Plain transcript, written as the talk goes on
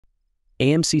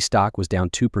AMC stock was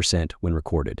down 2% when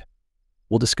recorded.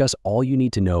 We'll discuss all you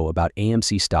need to know about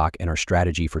AMC stock and our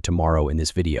strategy for tomorrow in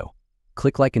this video.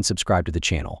 Click like and subscribe to the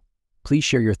channel. Please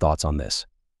share your thoughts on this.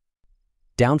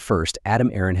 Down first,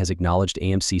 Adam Aron has acknowledged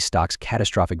AMC stock's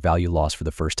catastrophic value loss for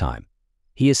the first time.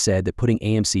 He has said that putting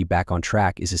AMC back on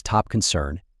track is his top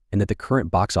concern and that the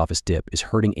current box office dip is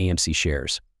hurting AMC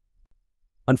shares.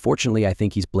 Unfortunately, I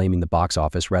think he's blaming the box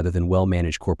office rather than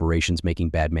well-managed corporations making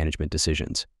bad management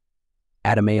decisions.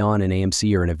 Adam Aron and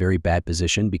AMC are in a very bad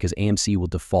position because AMC will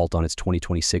default on its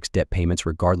 2026 debt payments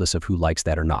regardless of who likes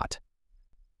that or not.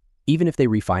 Even if they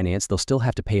refinance, they'll still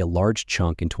have to pay a large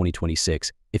chunk in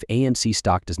 2026 if AMC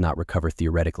stock does not recover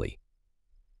theoretically.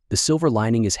 The silver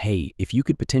lining is, hey, if you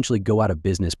could potentially go out of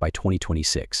business by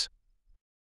 2026.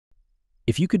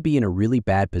 If you could be in a really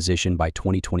bad position by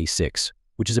 2026,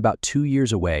 which is about 2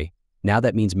 years away, now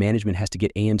that means management has to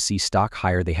get AMC stock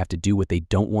higher. They have to do what they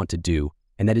don't want to do,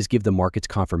 and that is give the markets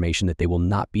confirmation that they will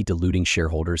not be diluting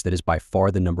shareholders. That is by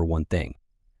far the number one thing.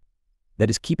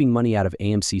 That is keeping money out of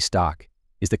AMC stock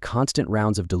is the constant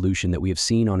rounds of dilution that we have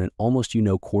seen on an almost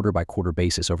quarter-by-quarter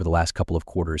basis over the last couple of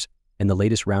quarters, and the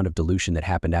latest round of dilution that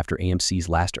happened after AMC's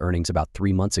last earnings about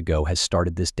 3 months ago has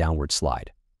started this downward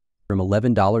slide. From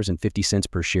 $11.50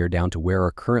 per share down to where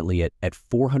are currently at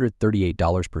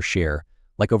 $438 per share.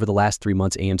 Like over the last 3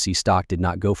 months, AMC stock did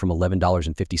not go from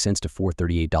 $11.50 to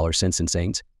 $438 in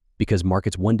Zain's because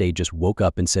markets one day just woke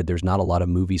up and said there's not a lot of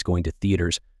movies going to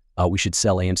theaters. We should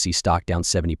sell AMC stock down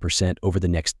 70% over the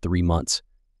next 3 months.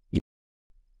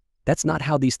 That's not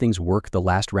how these things work. The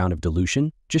last round of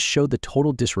dilution just showed the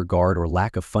total disregard or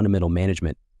lack of fundamental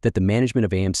management that the management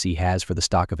of AMC has for the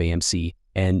stock of AMC,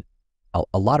 and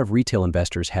a lot of retail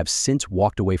investors have since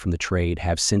walked away from the trade,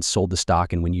 have since sold the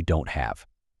stock, and when you don't have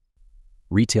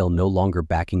retail no longer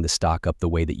backing the stock up the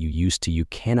way that you used to, you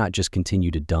cannot just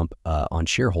continue to dump on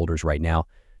shareholders right now.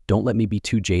 Don't let me be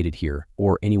too jaded here,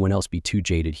 or anyone else be too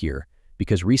jaded here,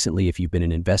 because recently if you've been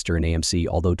an investor in AMC,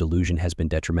 although dilution has been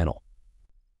detrimental,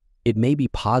 it may be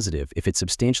positive if it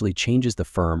substantially changes the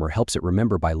firm or helps it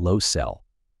remember buy low, sell.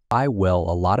 A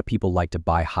lot of people like to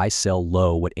buy high, sell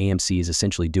low. What AMC is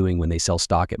essentially doing when they sell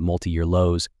stock at multi-year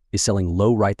lows is selling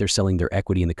low, right? They're selling their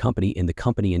equity in the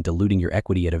company and diluting your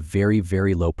equity at a very,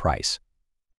 very low price.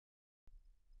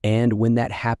 And when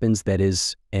that happens, that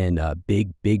is a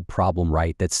big problem,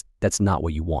 right? That's not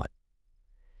what you want.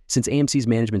 Since AMC's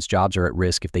management's jobs are at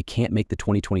risk, if they can't make the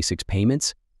 2026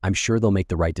 payments, I'm sure they'll make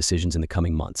the right decisions in the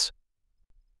coming months.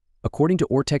 According to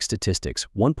ortex statistics,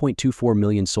 1.24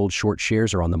 million sold short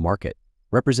shares are on the market,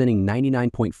 representing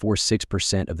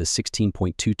 99.46% of the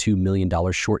 $16.22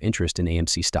 million short interest in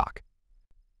AMC stock.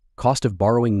 Cost of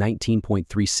borrowing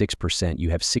 19.36%.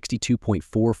 You have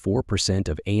 62.44%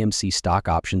 of AMC stock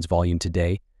options volume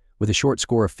today, with a short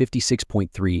score of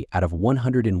 56.3 out of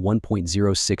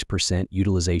 101.06%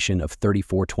 utilization of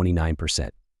 34.29%.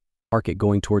 Market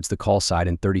going towards the call side,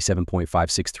 and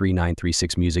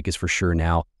 37.563936 music is for sure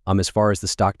now. As far as the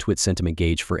stock twit sentiment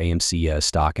gauge for AMC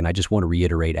stock, and I just want to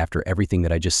reiterate after everything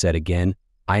that I just said again,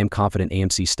 I am confident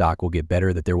AMC stock will get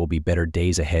better, that there will be better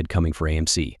days ahead coming for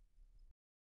AMC.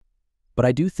 But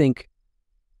I do think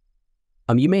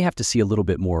you may have to see a little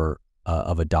bit more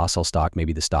of a docile stock,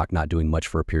 maybe the stock not doing much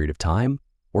for a period of time,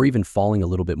 or even falling a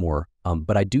little bit more.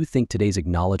 But I do think today's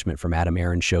acknowledgement from Adam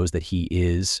Aron shows that he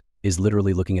is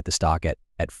literally looking at the stock at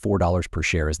 $4 per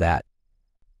share as that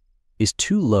is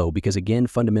too low, because again,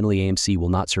 fundamentally AMC will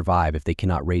not survive if they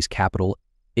cannot raise capital.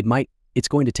 It's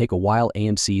going to take a while.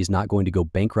 AMC is not going to go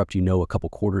bankrupt, a couple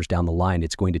quarters down the line.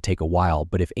 It's going to take a while,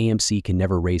 but if AMC can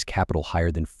never raise capital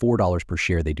higher than $4 per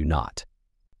share, they do not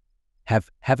have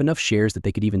enough shares that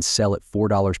they could even sell at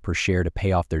 $4 per share to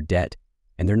pay off their debt,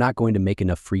 and they're not going to make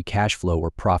enough free cash flow or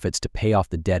profits to pay off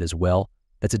the debt as well.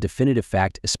 That's a definitive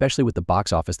fact, especially with the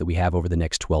box office that we have over the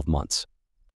next 12 months.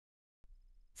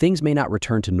 Things may not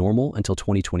return to normal until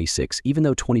 2026, even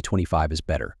though 2025 is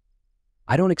better.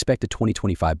 I don't expect a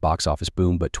 2025 box office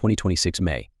boom, but 2026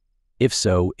 may. If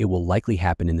so, it will likely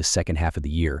happen in the second half of the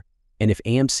year, and if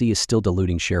AMC is still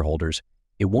diluting shareholders,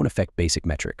 it won't affect basic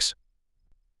metrics.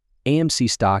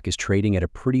 AMC stock is trading at a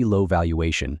pretty low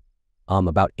valuation.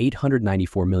 About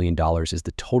 $894 million is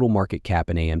the total market cap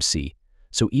in AMC.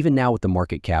 So even now with the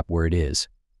market cap where it is,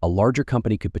 a larger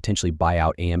company could potentially buy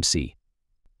out AMC.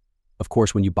 Of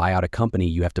course, when you buy out a company,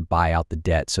 you have to buy out the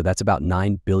debt, so that's about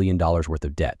 $9 billion worth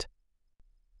of debt.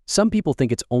 Some people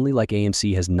think it's only like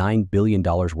AMC has $9 billion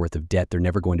worth of debt. They're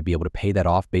never going to be able to pay that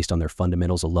off based on their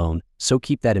fundamentals alone, so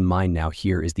keep that in mind. Now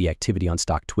here is the activity on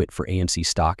stock twit for AMC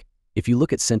stock. If you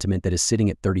look at sentiment that is sitting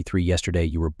at 33 yesterday,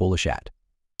 you were bullish at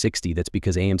 60. That's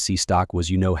because AMC stock was,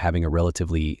 having a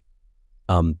relatively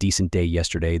Decent day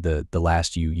yesterday. The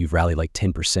last you've rallied like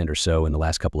 10% or so in the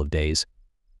last couple of days.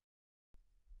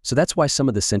 So that's why some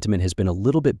of the sentiment has been a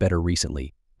little bit better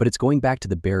recently, but it's going back to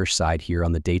the bearish side here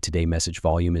on the day-to-day message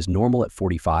volume is normal at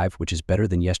 45, which is better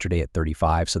than yesterday at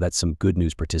 35, so that's some good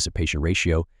news. Participation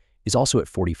ratio is also at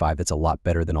 45, that's a lot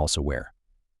better than also where.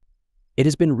 It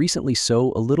has been recently,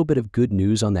 so a little bit of good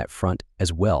news on that front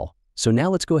as well. So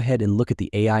now let's go ahead and look at the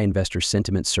AI Investor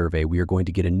Sentiment Survey. We are going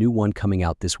to get a new one coming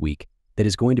out this week that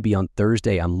is going to be on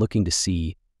Thursday. I'm looking to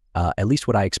see at least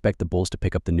what I expect the bulls to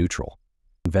pick up the neutral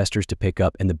investors to pick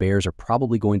up, and the bears are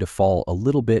probably going to fall a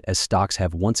little bit as stocks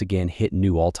have once again hit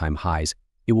new all-time highs.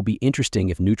 It will be interesting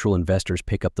if neutral investors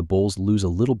pick up, the bulls lose a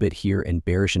little bit here, and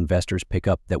bearish investors pick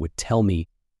up. That would tell me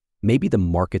maybe the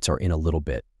markets are in a little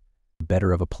bit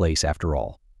better of a place after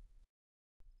all.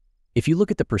 If you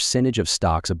look at the percentage of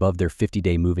stocks above their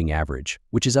 50-day moving average,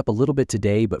 which is up a little bit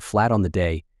today but flat on the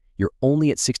day, you're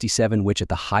only at 67, which at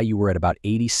the high you were at about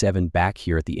 87 back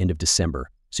here at the end of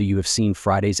December. So you have seen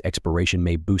Friday's expiration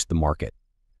may boost the market.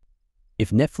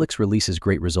 If Netflix releases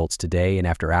great results today and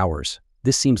after hours,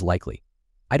 this seems likely.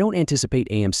 I don't anticipate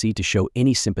AMC to show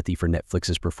any sympathy for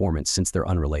Netflix's performance since they're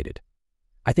unrelated.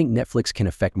 I think Netflix can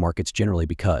affect markets generally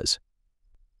because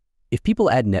if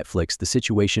people add Netflix, the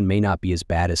situation may not be as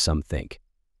bad as some think.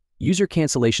 User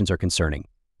cancellations are concerning.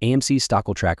 AMC's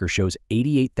Stockle Tracker shows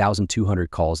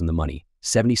 88,200 calls in the money,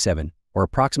 77, or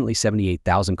approximately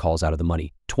 78,000 calls out of the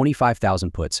money,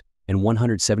 25,000 puts, and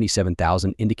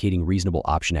 177,000 indicating reasonable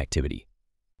option activity.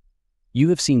 You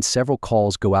have seen several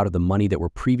calls go out of the money that were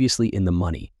previously in the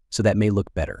money, so that may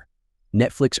look better.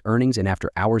 Netflix earnings and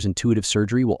after-hours intuitive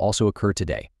surgery will also occur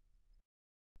today.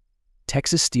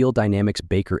 Texas Steel Dynamics,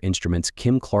 Baker Instruments,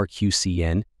 Kim Clark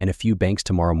QCN, and a few banks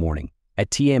tomorrow morning. At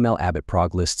TML, Abbott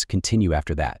Prog lists continue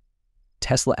after that.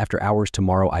 Tesla after hours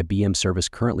tomorrow, IBM Service,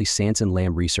 currently Sanson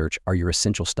Lamb Research are your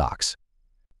essential stocks.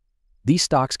 These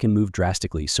stocks can move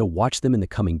drastically, so watch them in the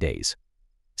coming days.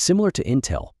 Similar to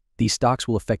Intel, these stocks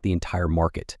will affect the entire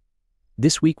market.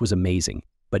 This week was amazing,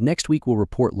 but next week will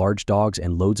report large dogs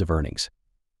and loads of earnings.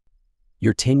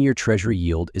 Your 10-year Treasury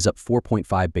yield is up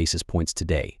 4.5 basis points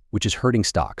today, which is hurting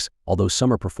stocks, although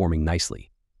some are performing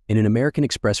nicely. In an American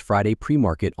Express Friday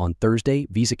pre-market on Thursday,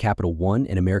 Visa, Capital One,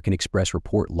 and American Express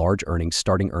report large earnings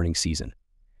starting earnings season.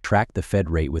 Track the Fed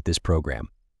rate with this program.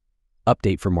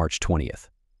 Update for March 20th.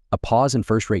 A pause and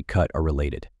first rate cut are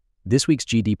related. This week's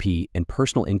GDP and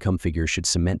personal income figures should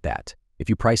cement that. If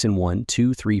you price in 1,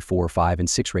 2, 3, 4, 5, and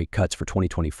 6 rate cuts for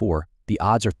 2024, the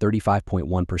odds are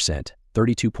 35.1%,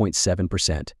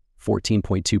 32.7%,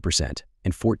 14.2%,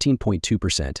 and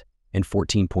 14.2%, and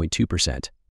 14.2%.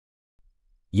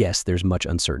 Yes, there's much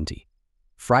uncertainty.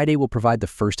 Friday will provide the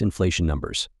first inflation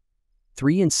numbers.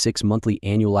 3 and 6 monthly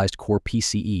annualized core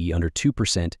PCE under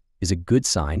 2% is a good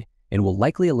sign and will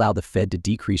likely allow the Fed to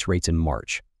decrease rates in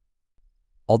March.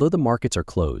 Although the markets are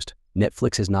closed,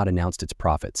 Netflix has not announced its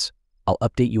profits. I'll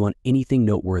update you on anything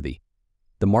noteworthy.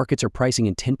 The markets are pricing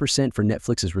in 10% for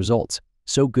Netflix's results,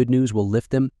 so good news will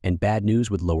lift them and bad news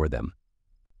would lower them.